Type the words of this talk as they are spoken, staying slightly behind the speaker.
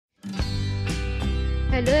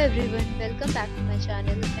Hello everyone, welcome back to my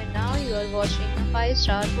channel, and now you are watching a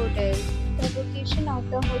 5-star hotel. The location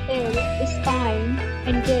of the hotel is fine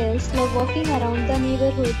and guests love walking around the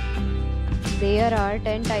neighborhood. There are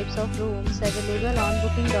 10 types of rooms available on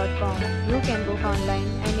booking.com. You can book online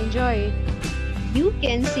and enjoy it. You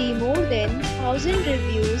can see more than 1,000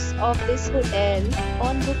 reviews of this hotel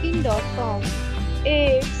on booking.com.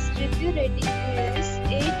 Its review rating is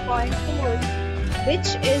 8.4,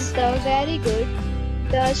 which is the very good.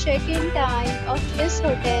 The check-in time of this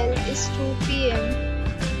hotel is 2 p.m.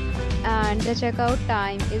 and the checkout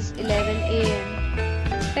time is 11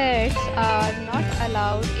 a.m. Pets are not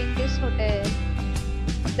allowed in this hotel.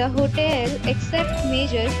 The hotel accepts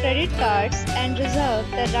major credit cards and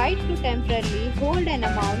reserves the right to temporarily hold an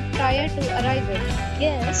amount prior to arrival.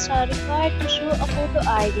 Guests are required to show a photo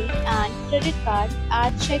ID and credit card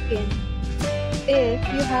at check-in. If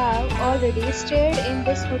you have already stayed in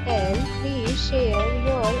this hotel, please share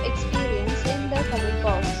your experience in the comment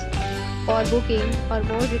box. For booking or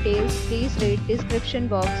more details, please read description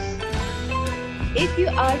box. If you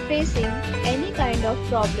are facing any kind of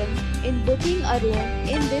problem in booking a room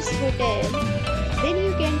in this hotel, then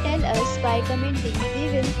you can tell us by commenting. We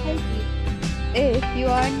will help you. If you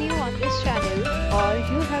are new on this channel or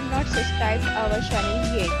you have not subscribed our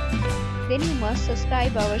channel yet, then you must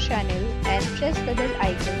subscribe our channel and press the bell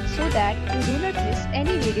icon so that you do not miss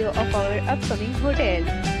any video of our upcoming hotel.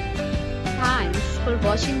 Thanks for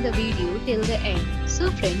watching the video till the end. So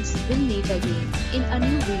friends, we'll meet again in a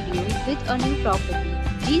new video with a new property.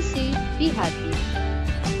 Be safe, be happy.